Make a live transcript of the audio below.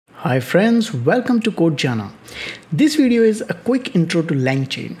Hi friends, welcome to Code Jana. This video is a quick intro to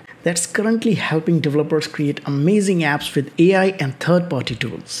Langchain that's currently helping developers create amazing apps with AI and third-party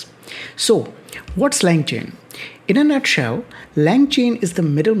tools. So, what's Langchain? In a nutshell, Langchain is the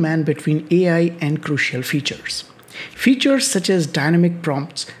middleman between AI and crucial features. Features such as dynamic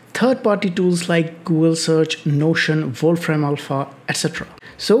prompts, third-party tools like Google Search, Notion, Wolfram Alpha, etc.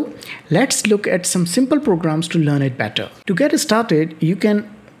 So, let's look at some simple programs to learn it better. To get started, you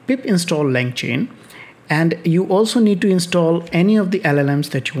can pip install Langchain, and you also need to install any of the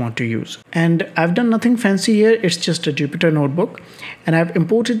LLMs that you want to use. And I've done nothing fancy here, it's just a Jupyter notebook, and I've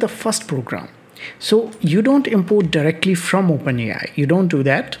imported the first program. So you don't import directly from OpenAI, you don't do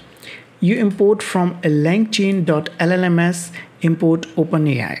that. You import from a langchain.llms import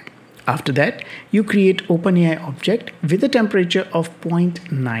OpenAI. After that, you create OpenAI object with a temperature of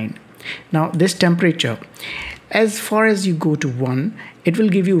 0.9. Now this temperature, as far as you go to 1, it will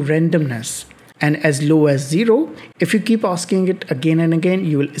give you randomness, and as low as 0, if you keep asking it again and again,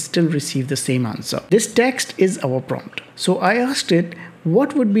 you will still receive the same answer. This text is our prompt. So I asked it,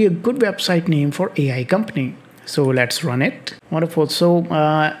 what would be a good website name for AI company? So let's run it. Wonderful. So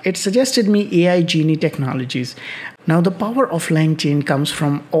it suggested me AI Genie Technologies. Now the power of Langchain comes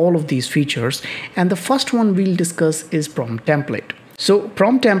from all of these features, and the first one we'll discuss is prompt template. So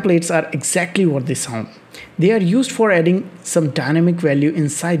prompt templates are exactly what they sound. They are used for adding some dynamic value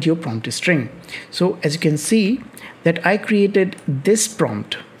inside your prompt string. So as you can see that I created this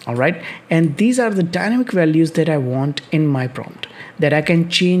prompt, all right, and these are the dynamic values that I want in my prompt that I can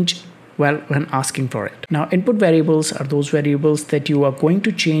change when asking for it. Now input variables are those variables that you are going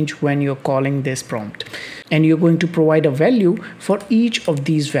to change when you're calling this prompt, and you're going to provide a value for each of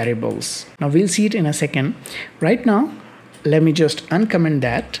these variables. Now we'll see it in a second. Right now, let me just uncomment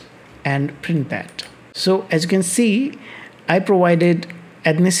that and print that. So as you can see, I provided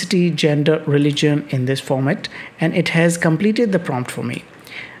ethnicity, gender, religion in this format, and it has completed the prompt for me.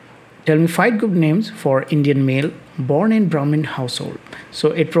 Tell me 5 good names for Indian male born in Brahmin household.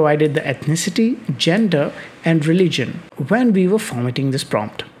 So it provided the ethnicity, gender, and religion when we were formatting this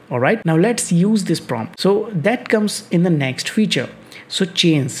prompt. All right, now let's use this prompt. So that comes in the next feature. So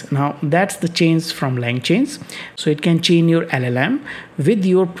chains, now that's the chains from Langchains. So it can chain your LLM with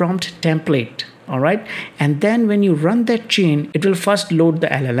your prompt template. All right, and then when you run that chain, it will first load the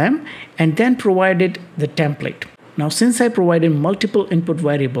LLM and then provided the template. Now since I provided multiple input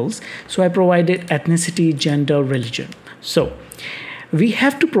variables, so I provided ethnicity, gender, religion. So we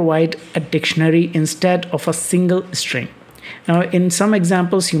have to provide a dictionary instead of a single string. Now in some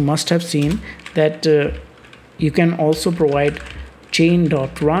examples you must have seen that you can also provide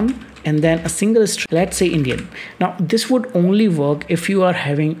chain.run and then a single string, let's say Indian. Now this would only work if you are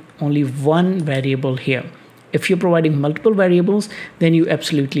having only one variable here. If you're providing multiple variables, then you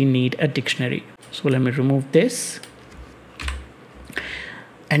absolutely need a dictionary. So let me remove this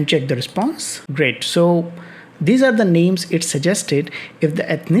and check the response. Great. So these are the names it suggested if the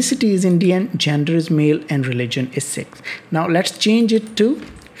ethnicity is Indian, gender is male, and religion is Sikh. Now let's change it to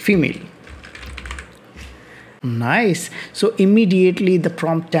female. Nice. So immediately the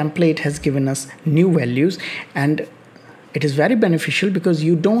prompt template has given us new values, and it is very beneficial because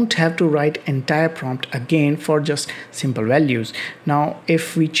you don't have to write entire prompt again for just simple values. Now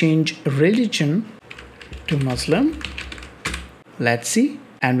if we change religion to Muslim, let's see,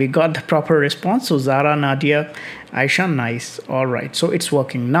 and we got the proper response. So Zara, Nadia, Aisha, nice. All right, so it's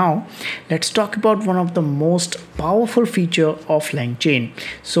working. Now let's talk about one of the most powerful feature of Langchain.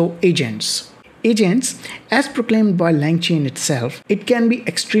 So agents. Agents, as proclaimed by Langchain itself, it can be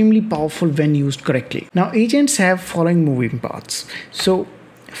extremely powerful when used correctly. Now agents have following moving parts. So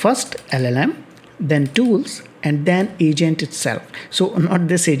first LLM, then tools, and then agent itself. So not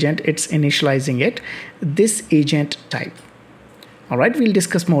this agent, it's initializing it, this agent type. All right, we'll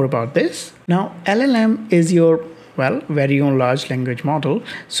discuss more about this. Now LLM is your, very own large language model.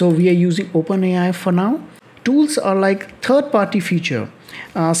 So we are using OpenAI for now. Tools are like third-party feature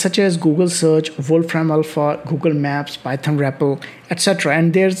such as Google Search, Wolfram Alpha, Google Maps, Python REPO, etc.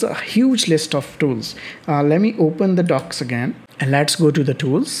 And there's a huge list of tools. Let me open the docs again and let's go to the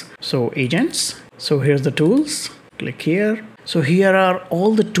tools. So agents. So here's the tools. Click here. So here are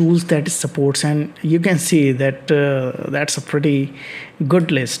all the tools that it supports, and you can see that that's a pretty good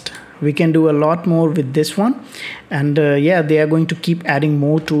list. We can do a lot more with this one, and yeah, they are going to keep adding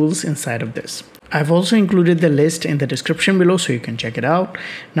more tools inside of this. I've also included the list in the description below so you can check it out.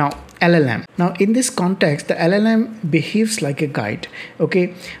 Now LLM. Now in this context, the LLM behaves like a guide.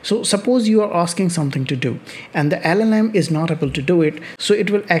 Okay, so suppose you are asking something to do and the LLM is not able to do it, so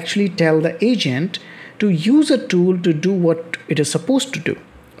it will actually tell the agent to use a tool to do what it is supposed to do.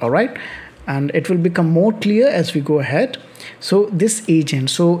 All right, and it will become more clear as we go ahead. So this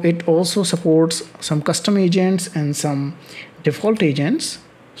agent, so it also supports some custom agents and some default agents.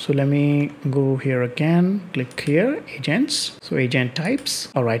 So let me go here again, click here, agents, so agent types.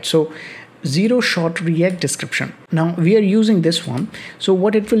 All right, so zero shot react description. Now we are using this one. So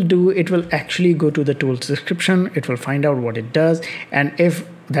what it will do, it will actually go to the tool's description, it will find out what it does, and if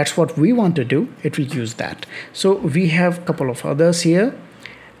that's what we want to do, it will use that. So we have a couple of others here,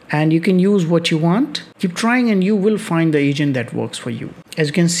 and you can use what you want. Keep trying and you will find the agent that works for you. As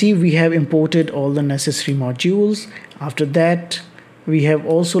you can see, we have imported all the necessary modules. After that, we have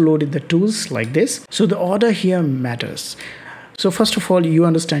also loaded the tools like this. So the order here matters. So first of all, you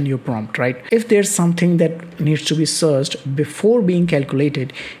understand your prompt, right? If there's something that needs to be searched before being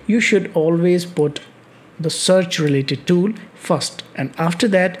calculated, you should always put the search related tool first, and after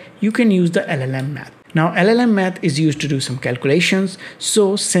that you can use the LLM math. Now LLM math is used to do some calculations,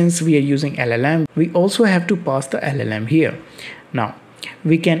 so since we are using LLM, we also have to pass the LLM here. Now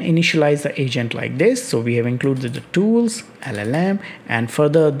we can initialize the agent like this. So we have included the tools, LLM, and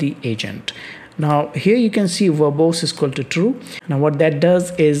further the agent. Now here you can see verbose is equal to true. Now what that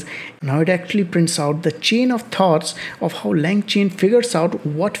does is, now it actually prints out the chain of thoughts of how Langchain figures out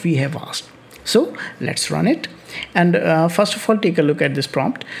what we have asked. So let's run it. And first of all, take a look at this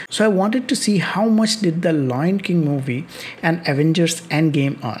prompt. So I wanted to see how much did the Lion King movie and Avengers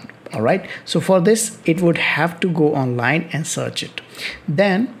Endgame earn. All right, so for this, it would have to go online and search it.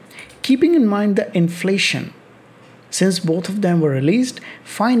 Then, keeping in mind the inflation, since both of them were released,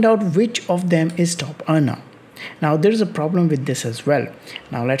 find out which of them is top earner. Now there's a problem with this as well.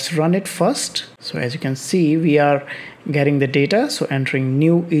 Now let's run it first. So as you can see, we are getting the data. So entering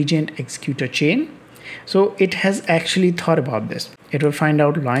new agent executor chain. So it has actually thought about this. It will find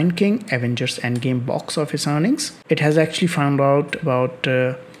out Lion King, Avengers Endgame box office earnings. It has actually found out about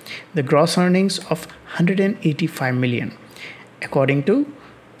the gross earnings of 185 million according to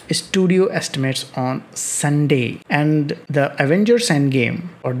studio estimates on Sunday. And the Avengers Endgame,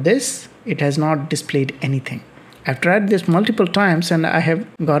 for this, it has not displayed anything. I've tried this multiple times and I have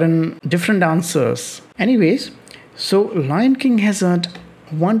gotten different answers. Anyways, so Lion King has earned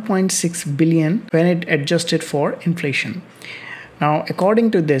 1.6 billion when it adjusted for inflation. Now,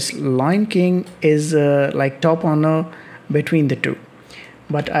 according to this, Lion King is like top earner between the two.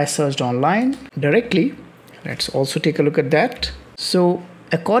 But I searched online directly. Let's also take a look at that. So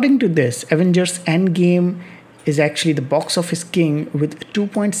according to this, Avengers Endgame is actually the box office king with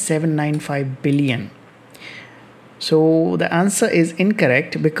 2.795 billion. So the answer is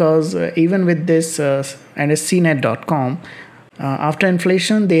incorrect, because even with this and it's cnet.com, after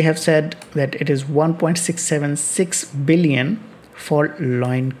inflation, they have said that it is 1.676 billion for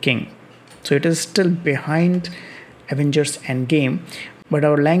Lion King. So it is still behind Avengers Endgame. But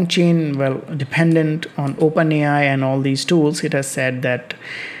our Langchain, well, dependent on OpenAI and all these tools, it has said that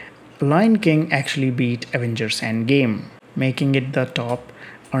Lion King actually beat Avengers Endgame, making it the top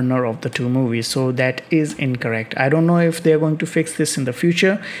earner of the two movies. So that is incorrect. I don't know if they're going to fix this in the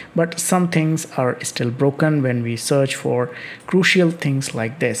future, but some things are still broken when we search for crucial things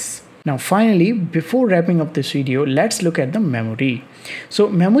like this. Now finally, before wrapping up this video, let's look at the memory. So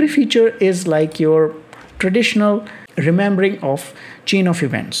memory feature is like your traditional remembering of chain of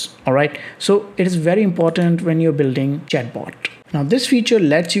events. All right, so it is very important when you're building chatbot. Now this feature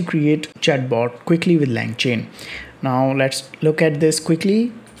lets you create chatbot quickly with Langchain. Now let's look at this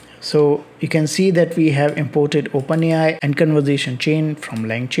quickly. So you can see that we have imported OpenAI and conversation chain from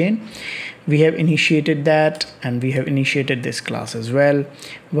Langchain. We have initiated that, and we have initiated this class as well.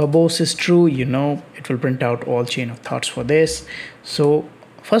 Verbose is true, you know, it will print out all chain of thoughts for this. So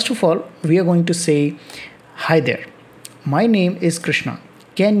first of all, we are going to say, hi there, my name is Krishna.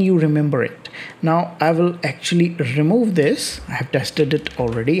 Can you remember it? Now I will actually remove this. I have tested it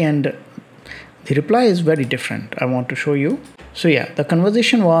already and the reply is very different. I want to show you. So yeah, the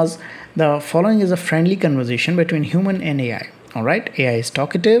conversation was, the following is a friendly conversation between human and AI. All right, AI is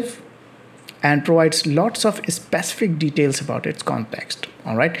talkative and provides lots of specific details about its context.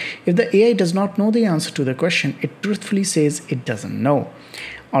 All right, if the AI does not know the answer to the question, it truthfully says it doesn't know.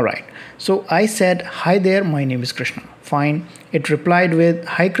 All right, so I said, hi there, my name is Krishna. Fine. It replied with,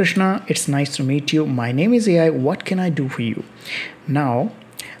 hi Krishna, it's nice to meet you. My name is AI. What can I do for you? Now,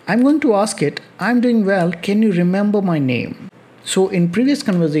 I'm going to ask it, I'm doing well. Can you remember my name? So in previous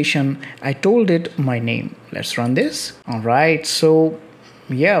conversation, I told it my name. Let's run this. All right. So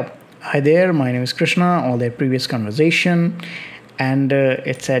yeah, hi there, my name is Krishna, all their previous conversation. and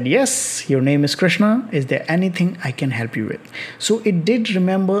it said, yes, your name is Krishna. Is there anything I can help you with? So it did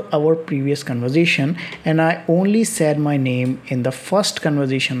remember our previous conversation, and I only said my name in the first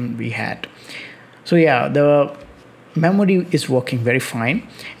conversation we had. So yeah, the memory is working very fine.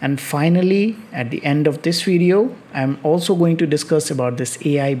 And finally, at the end of this video, I'm also going to discuss about this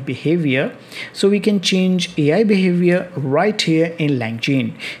AI behavior. So we can change AI behavior right here in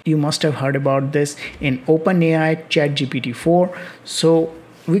Langchain. You must have heard about this in OpenAI ChatGPT 4. So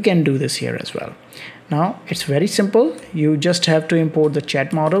we can do this here as well. Now it's very simple. You just have to import the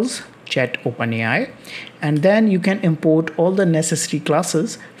chat models, chat OpenAI, and then you can import all the necessary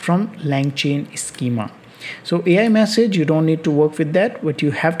classes from Langchain schema. So AI message, you don't need to work with that, but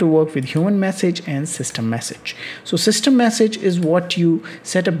you have to work with human message and system message. So system message is what you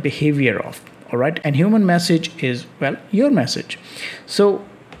set a behavior of, all right? And human message is, well, your message. So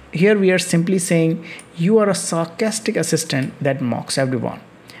here we are simply saying you are a sarcastic assistant that mocks everyone.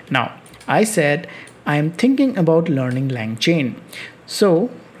 Now, I said, I am thinking about learning Langchain.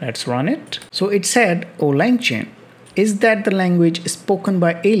 So let's run it. So it said, oh, Langchain, is that the language spoken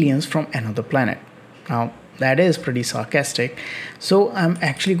by aliens from another planet? Now, that is pretty sarcastic. So I'm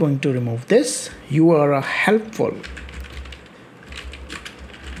actually going to remove this. You are a helpful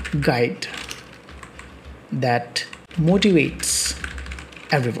guide that motivates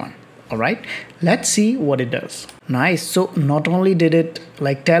everyone. All right, let's see what it does. Nice. So not only did it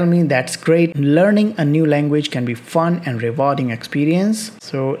tell me that's great, learning a new language can be fun and rewarding experience.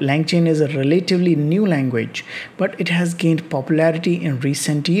 So Langchain is a relatively new language, but it has gained popularity in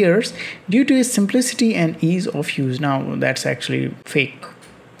recent years due to its simplicity and ease of use. Now that's actually fake.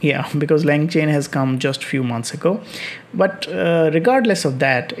 Yeah, because Langchain has come just a few months ago. But regardless of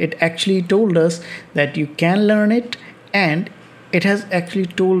that, it actually told us that you can learn it, and it has actually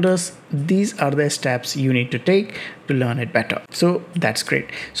told us these are the steps you need to take to learn it better. So that's great.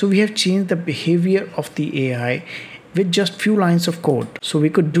 So we have changed the behavior of the AI with just few lines of code. So we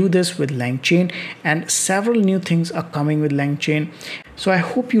could do this with Langchain, and several new things are coming with Langchain. So I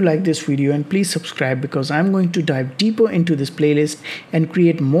hope you like this video, and please subscribe because I'm going to dive deeper into this playlist and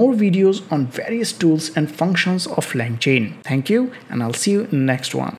create more videos on various tools and functions of Langchain. Thank you, and I'll see you in the next one.